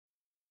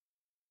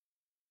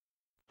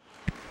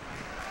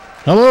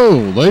Hello,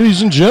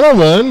 ladies and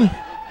gentlemen.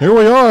 Here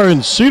we are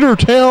in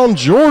Cedartown,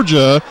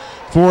 Georgia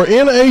for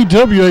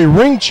NAWA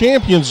Ring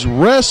Champions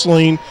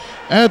Wrestling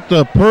at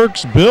the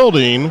Purks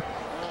building.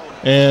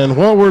 And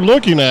what we're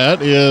looking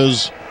at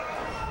is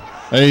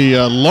a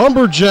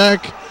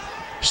Lumberjack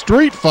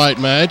Street Fight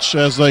match,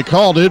 as they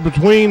called it,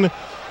 between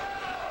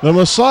the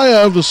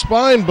Messiah of the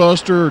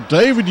Spinebuster,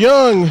 David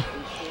Young,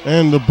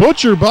 and the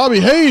Butcher, Bobby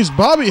Hayes.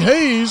 Bobby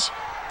Hayes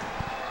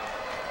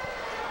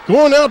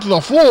going out to the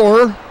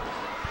floor.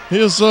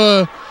 His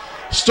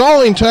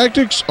stalling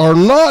tactics are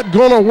not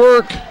going to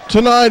work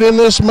tonight in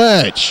this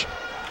match.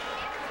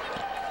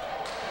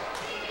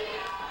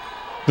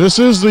 This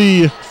is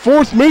the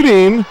fourth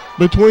meeting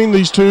between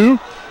these two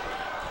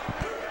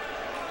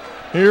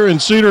here in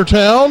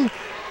Cedartown,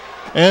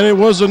 and it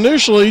was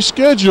initially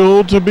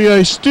scheduled to be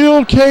a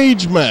steel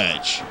cage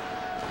match.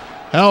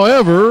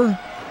 However,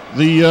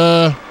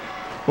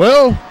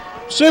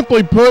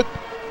 simply put,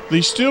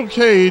 the steel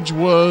cage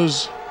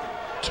was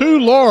too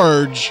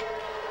large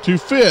to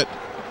fit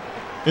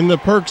in the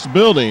Purks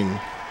building.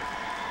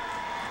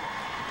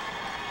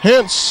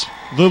 Hence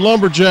the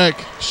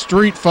Lumberjack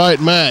Street Fight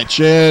match.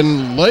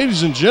 And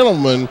ladies and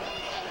gentlemen,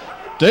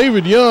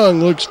 David Young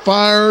looks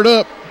fired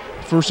up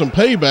for some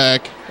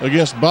payback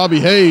against Bobby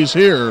Hayes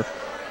here.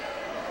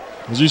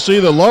 As you see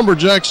the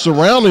Lumberjacks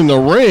surrounding the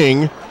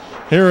ring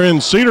here in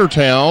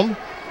Cedartown.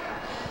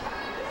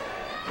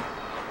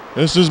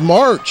 This is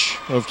March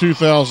of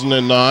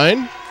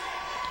 2009.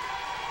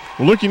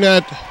 We're looking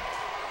at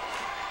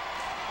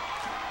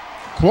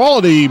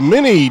quality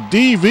mini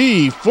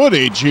DV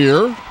footage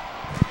here,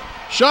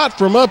 shot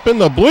from up in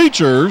the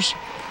bleachers.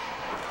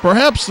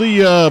 Perhaps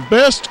the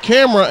best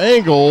camera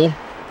angle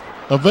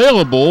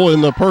available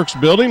in the Purks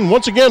building.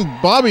 Once again,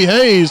 Bobby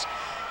Hayes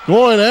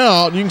going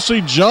out. You can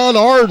see John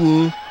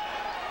Arden,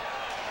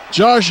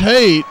 Josh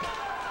Haight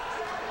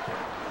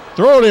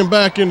throwing him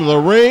back into the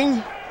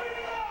ring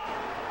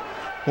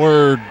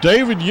where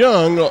David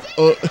Young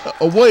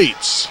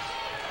awaits.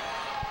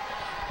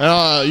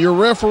 Your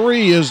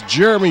referee is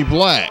Jeremy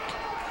Black.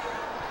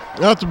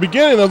 Now, at the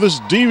beginning of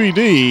this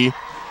DVD,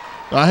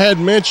 I had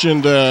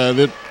mentioned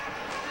that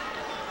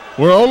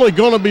we're only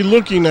going to be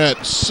looking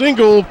at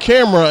single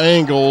camera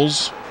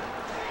angles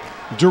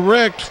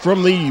direct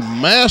from the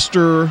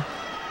master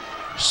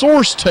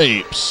source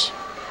tapes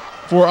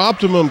for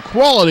optimum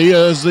quality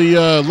as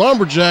the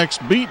Lumberjacks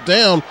beat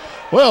down.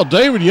 Well,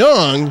 David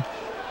Young,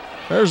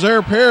 there's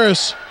Air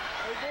Paris,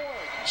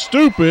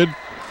 Stupid,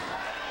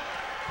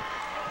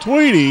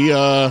 Tweety,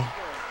 and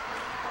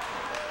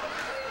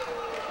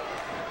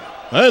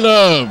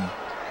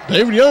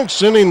David Young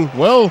sending,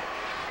 good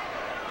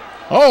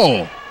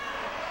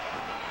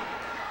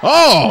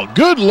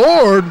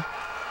Lord,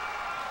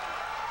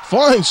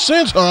 flying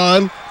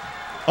senton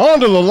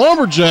onto the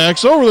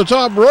Lumberjacks over the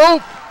top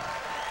rope.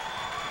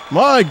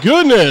 My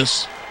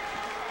goodness,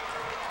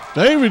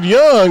 David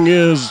Young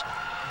is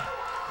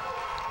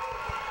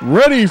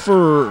ready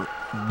for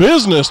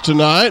business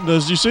tonight.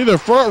 As you see the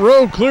front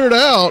row cleared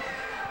out.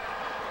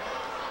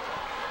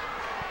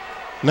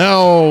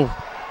 Now,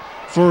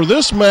 for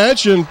this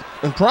match and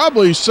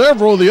probably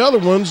several of the other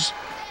ones,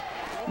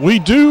 we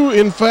do,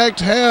 in fact,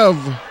 have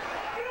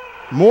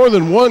more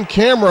than one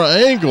camera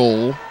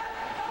angle,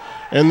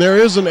 and there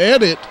is an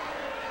edit,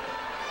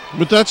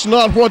 but that's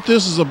not what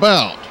this is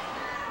about.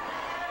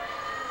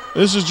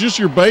 This is just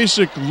your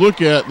basic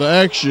look at the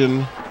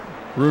action,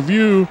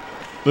 review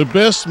the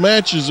best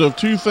matches of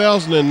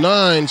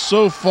 2009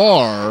 so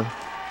far.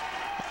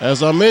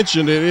 As I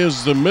mentioned, it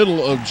is the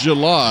middle of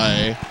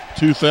July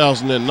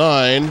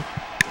 2009,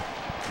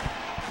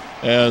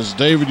 as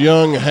David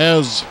Young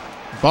has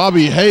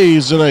Bobby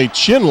Hayes in a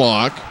chin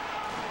lock.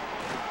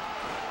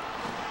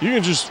 You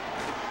can just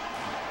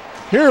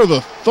hear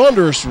the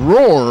thunderous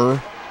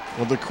roar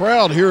of the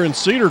crowd here in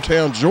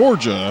Cedartown,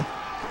 Georgia.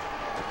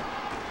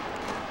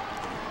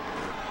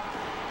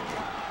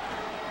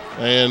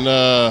 And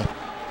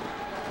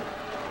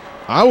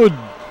I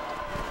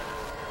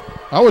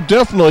would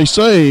definitely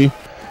say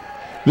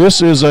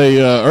this is a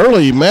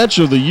early match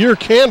of the year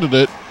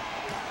candidate,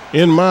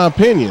 in my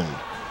opinion.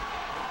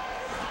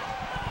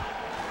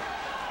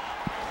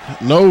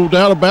 No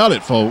doubt about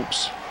it,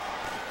 folks.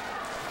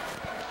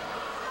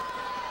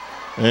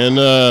 And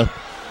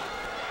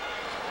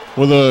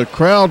with a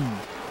crowd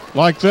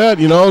like that,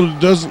 you know, it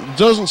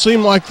doesn't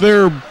seem like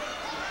they're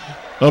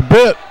a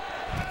bit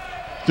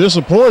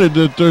disappointed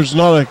that there's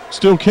not a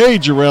steel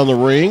cage around the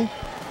ring.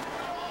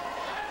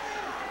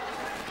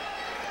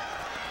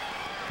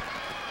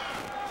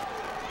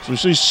 So we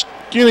see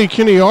Skinny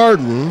Kenny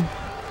Arden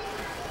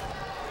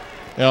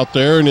out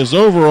there in his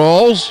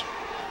overalls.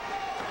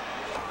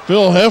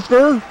 Phil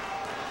Hefner.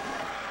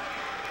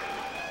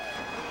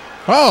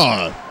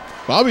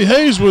 Bobby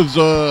Hayes with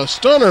a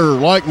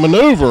stunner-like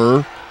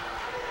maneuver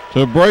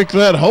to break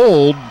that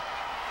hold.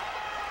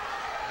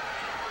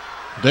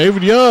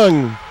 David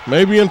Young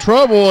may be in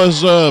trouble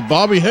as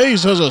Bobby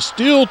Hayes has a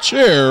steel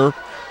chair.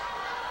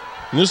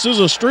 And this is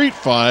a street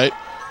fight.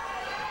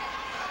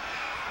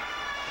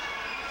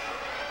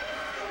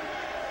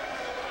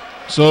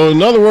 So,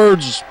 in other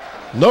words,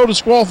 no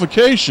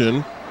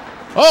disqualification.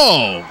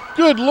 Oh,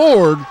 good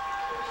Lord.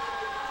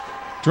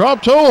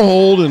 Drop toe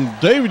hold, and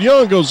David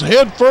Young goes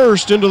head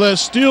first into that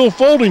steel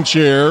folding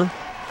chair.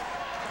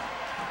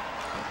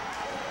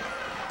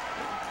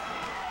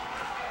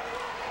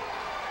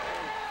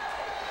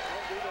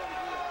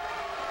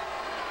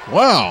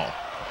 Wow.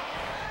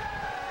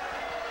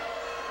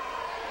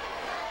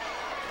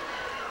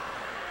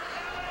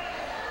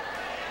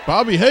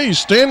 Bobby Hayes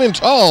standing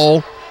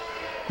tall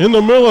in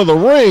the middle of the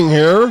ring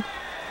here.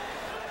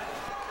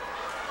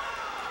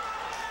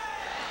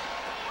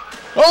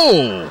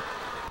 Oh,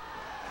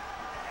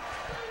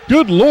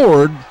 good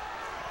Lord.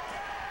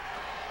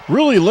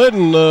 Really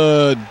letting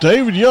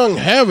David Young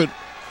have it.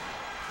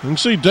 You can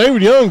see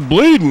David Young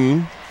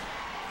bleeding.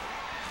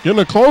 Getting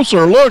a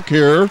closer look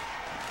here.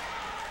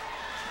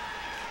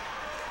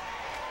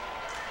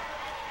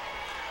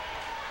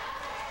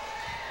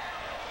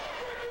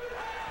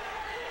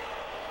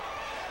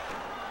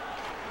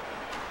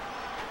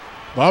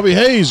 Bobby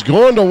Hayes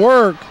going to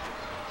work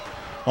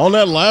on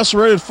that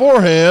lacerated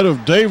forehead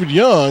of David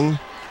Young.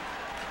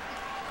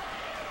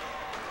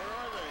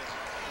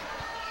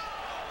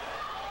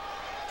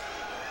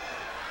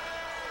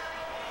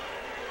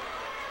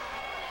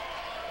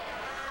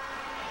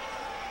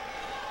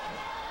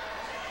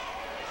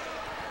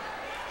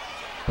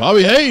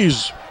 Bobby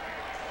Hayes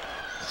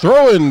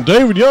throwing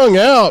David Young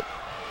out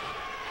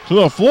to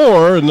the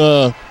floor, and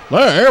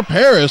Eric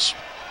Harris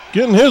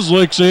getting his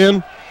licks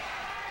in.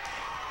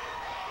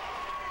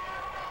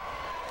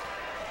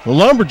 The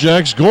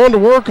Lumberjacks going to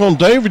work on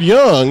David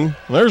Young.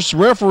 There's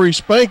referee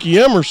Spanky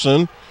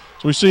Emerson.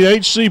 So we see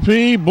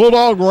HCP,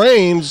 Bulldog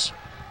Reigns,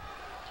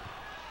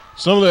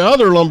 some of the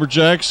other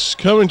Lumberjacks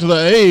coming to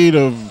the aid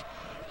of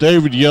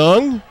David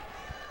Young.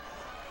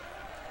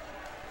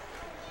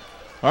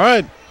 All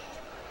right.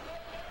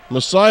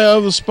 Messiah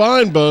of the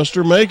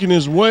Spinebuster making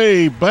his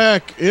way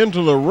back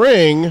into the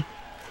ring.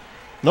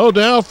 No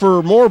doubt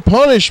for more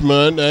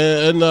punishment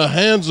in the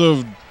hands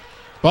of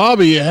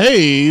Bobby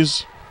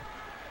Hayes.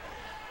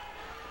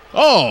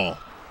 Oh,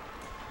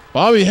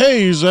 Bobby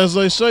Hayes, as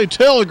they say,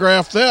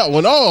 telegraphed that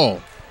one. Oh,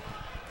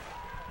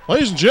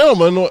 ladies and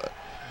gentlemen,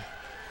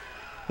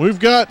 we've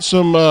got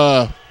some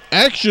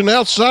action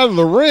outside of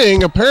the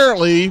ring.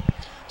 Apparently,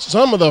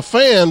 some of the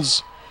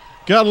fans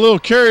got a little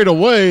carried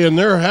away, and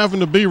they're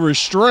having to be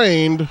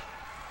restrained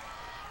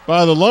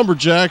by the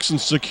Lumberjacks and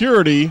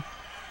security.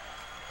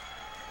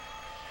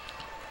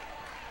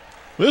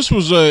 This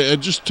was a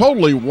just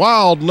totally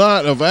wild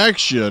night of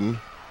action.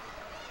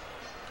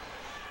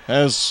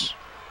 As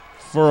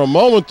for a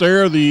moment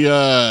there,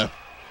 the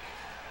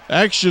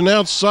action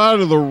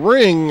outside of the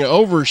ring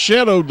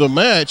overshadowed the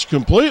match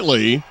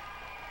completely.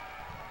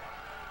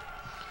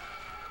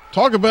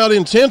 Talk about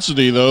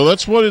intensity, though.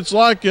 That's what it's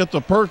like at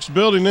the Purks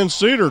building in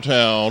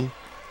Cedartown.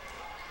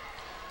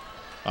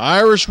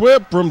 Irish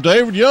whip from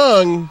David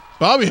Young.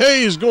 Bobby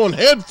Hayes going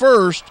head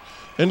first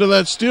into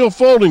that steel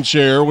folding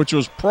chair, which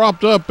was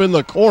propped up in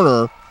the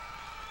corner.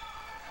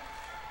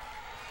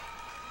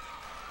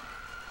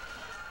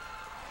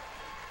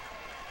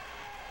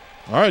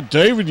 All right,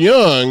 David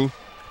Young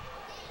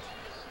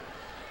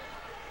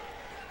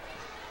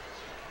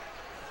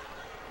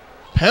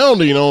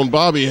pounding on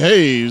Bobby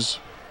Hayes.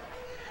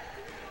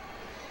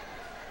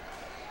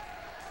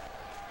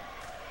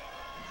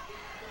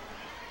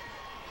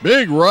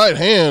 Big right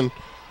hand.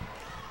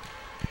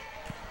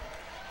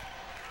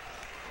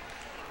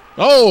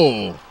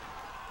 Oh,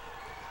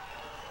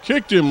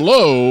 kicked him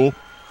low.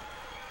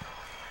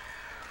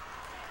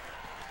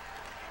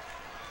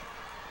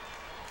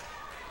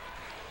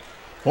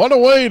 What a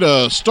way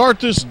to start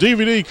this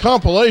DVD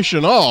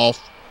compilation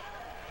off.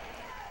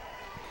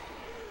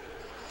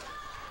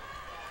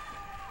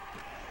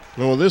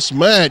 Well, this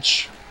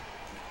match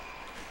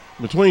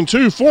between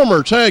two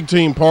former tag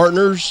team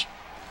partners,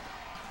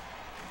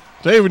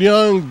 David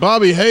Young,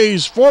 Bobby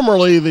Hayes,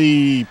 formerly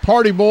the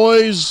Party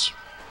Boys,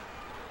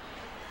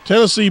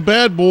 Tennessee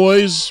Bad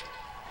Boys,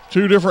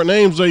 two different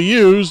names they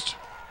used.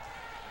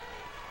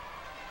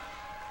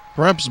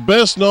 Perhaps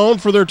best known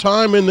for their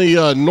time in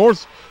the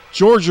North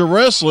Georgia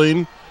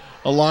Wrestling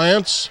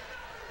Alliance,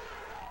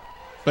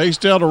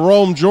 based out of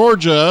Rome,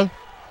 Georgia,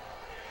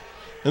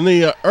 in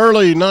the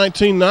early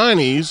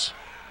 1990s.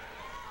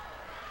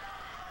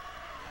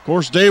 Of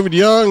course, David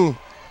Young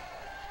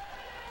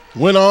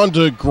went on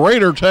to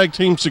greater tag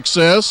team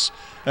success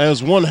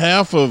as one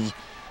half of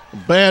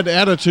Bad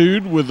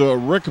Attitude with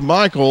Rick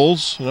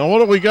Michaels. Now, what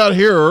do we got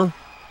here?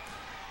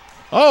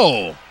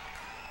 Oh,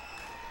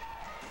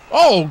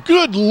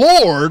 good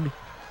Lord.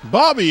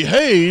 Bobby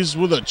Hayes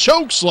with a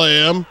choke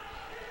slam.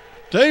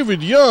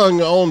 David Young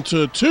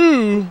onto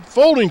two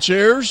folding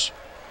chairs.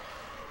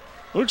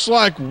 Looks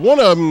like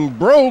one of them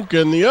broke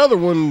and the other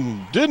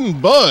one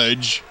didn't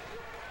budge.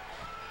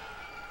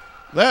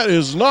 That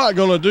is not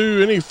going to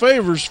do any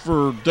favors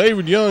for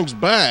David Young's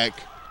back.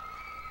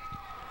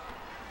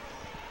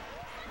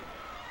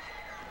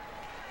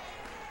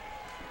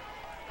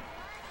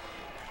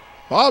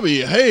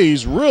 Bobby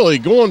Hayes really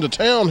going to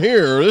town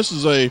here. This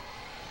is a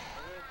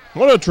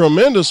What a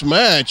tremendous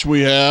match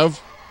we have.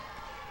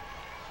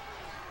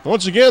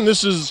 Once again,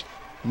 this is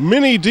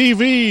mini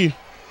DV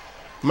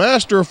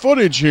master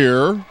footage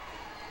here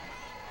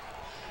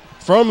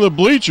from the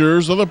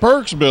bleachers of the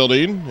Purks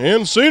building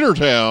in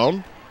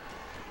Cedartown.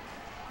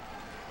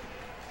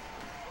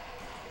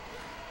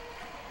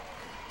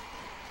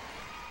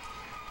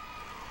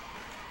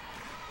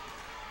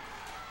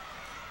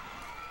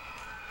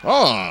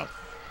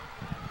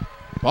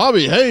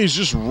 Bobby Hayes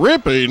just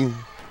ripping,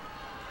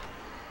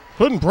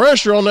 putting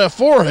pressure on that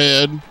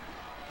forehead.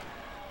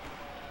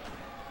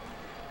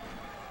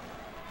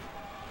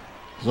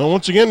 So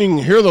once again, you can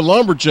hear the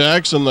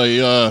Lumberjacks and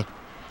the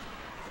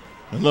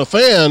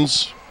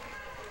fans,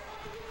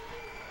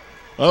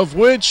 of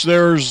which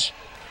there's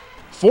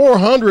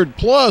 400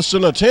 plus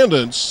in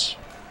attendance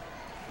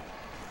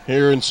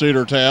here in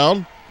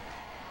Cedartown.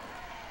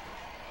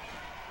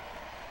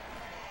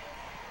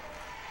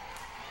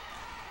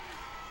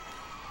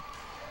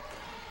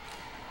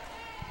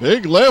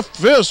 Big left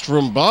fist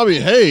from Bobby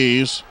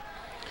Hayes.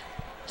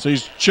 So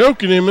he's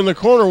choking him in the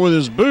corner with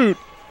his boot.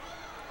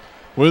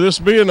 With this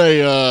being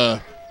a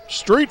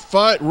street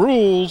fight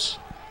rules,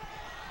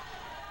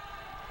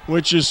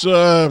 which is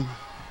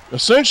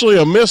essentially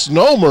a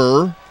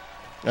misnomer,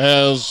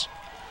 as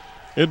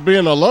it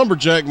being a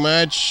lumberjack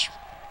match,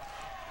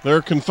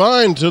 they're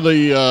confined to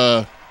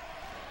the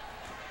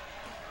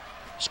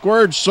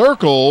squared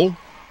circle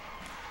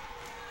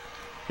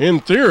in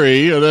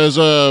theory. And as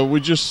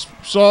we just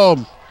saw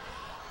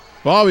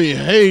Bobby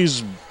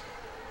Hayes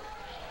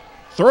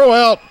throw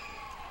out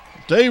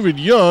David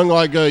Young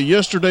like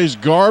yesterday's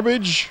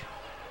garbage,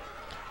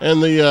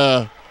 and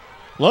the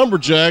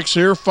Lumberjacks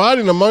here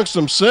fighting amongst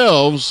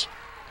themselves.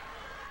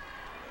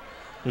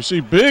 We see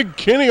Big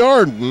Kenny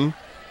Arden,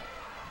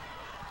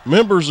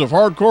 members of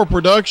Hardcore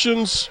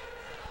Productions,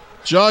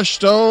 Josh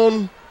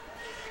Stone,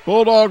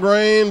 Bulldog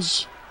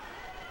Reigns,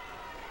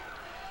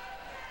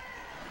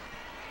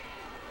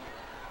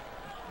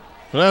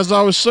 but as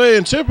I was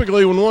saying,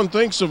 typically when one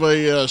thinks of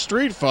a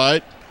street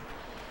fight,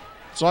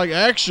 it's like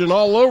action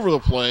all over the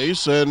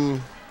place,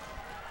 and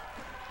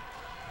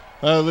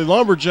the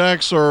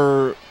Lumberjacks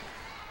are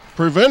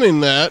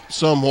preventing that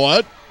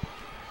somewhat.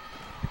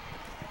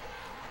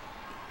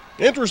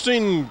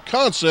 Interesting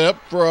concept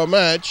for a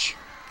match,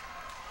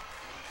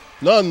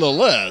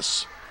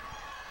 nonetheless.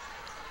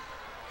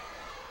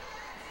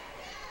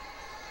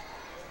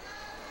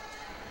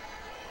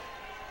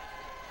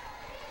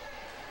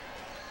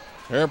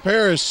 Eric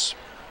Paris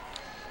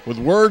with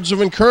words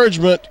of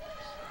encouragement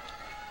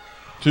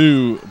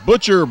to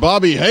Butcher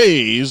Bobby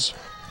Hayes.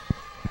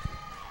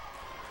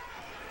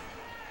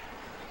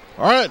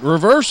 All right,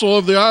 reversal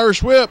of the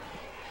Irish whip.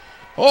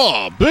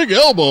 Oh, big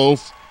elbow.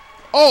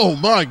 Oh,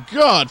 my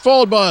God,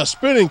 followed by a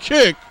spinning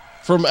kick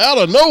from out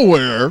of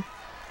nowhere.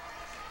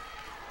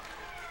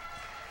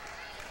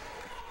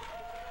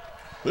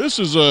 This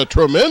is a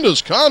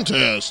tremendous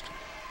contest.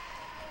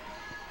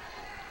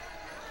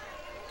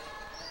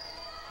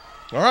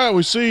 All right,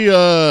 we see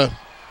big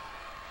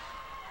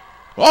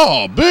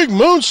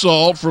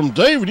moonsault from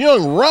David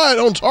Young right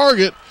on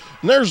target.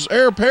 And there's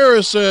Air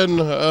Paris and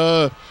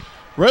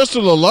rest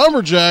of the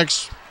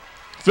Lumberjacks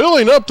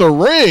filling up the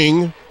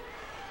ring.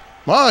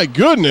 My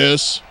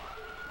goodness.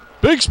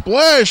 Big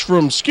splash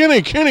from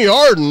Skinny Kenny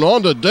Arden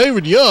onto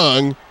David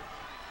Young.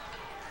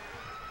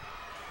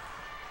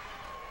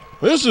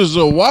 This is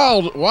the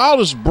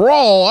wildest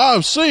brawl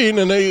I've seen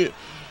in a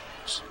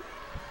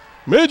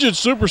midget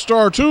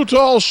superstar, too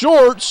tall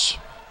shorts.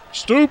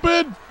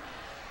 Stupid.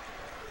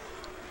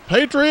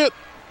 Patriot.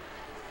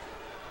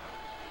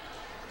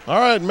 All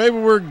right, maybe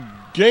we're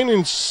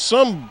gaining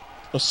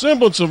a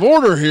semblance of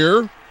order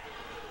here.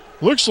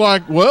 Looks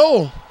like,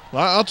 well,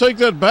 I'll take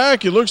that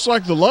back. It looks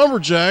like the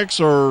Lumberjacks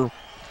are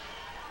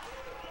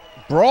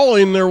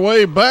brawling their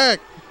way back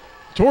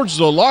towards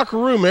the locker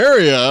room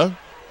area.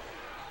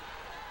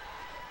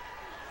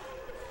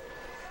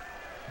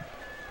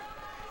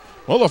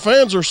 Well, the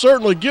fans are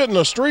certainly getting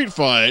a street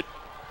fight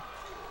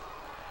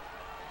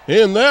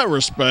in that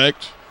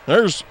respect.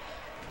 There's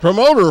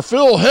promoter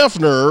Phil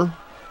Hefner.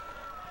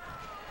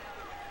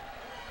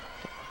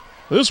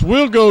 This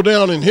will go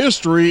down in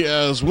history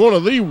as one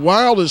of the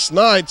wildest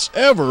nights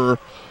ever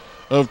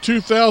of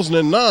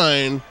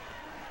 2009.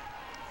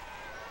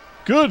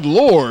 Good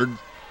Lord.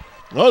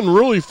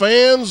 Unruly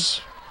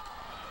fans,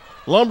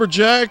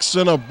 Lumberjacks,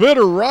 and a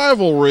bitter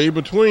rivalry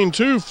between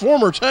two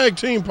former tag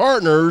team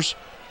partners.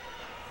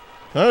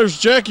 There's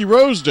Jackie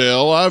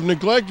Rosedale. I've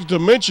neglected to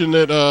mention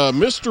that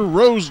Mr.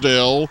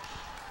 Rosedale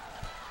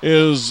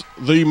is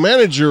the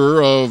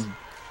manager of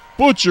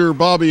Butcher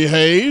Bobby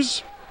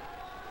Hayes,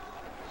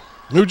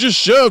 who just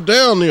shoved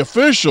down the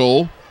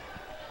official.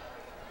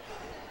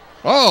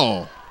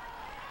 Oh.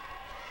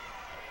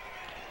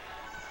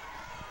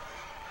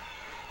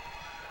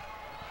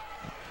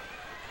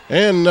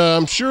 And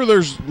I'm sure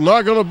there's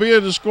not going to be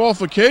a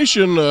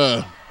disqualification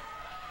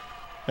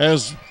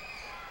as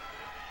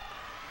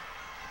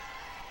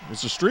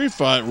it's a street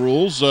fight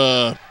rules.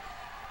 The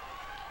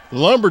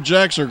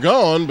Lumberjacks are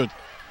gone, but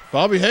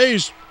Bobby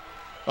Hayes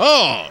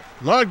Oh,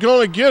 not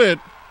going to get it.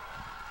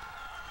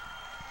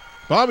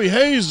 Bobby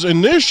Hayes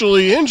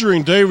initially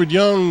injuring David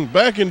Young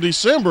back in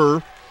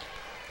December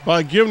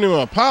by giving him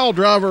a pile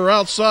driver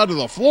outside of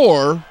the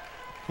floor,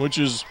 which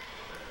is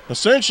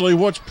essentially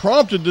what's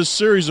prompted this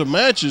series of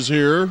matches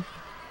here.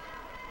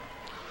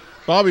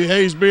 Bobby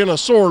Hayes being a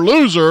sore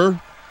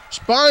loser.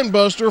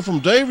 Spinebuster from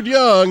David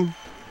Young.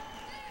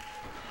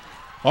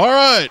 All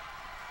right.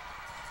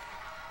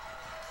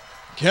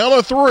 Count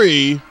of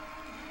 3.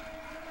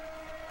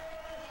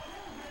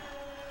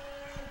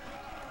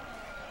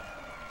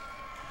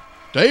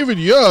 David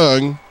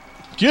Young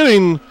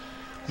getting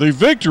the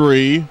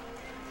victory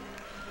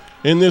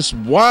in this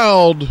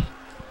wild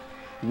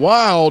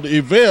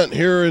event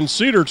here in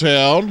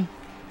Cedartown.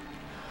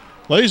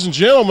 Ladies and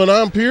gentlemen,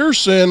 I'm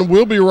Pierce, and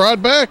we'll be right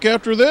back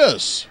after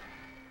this.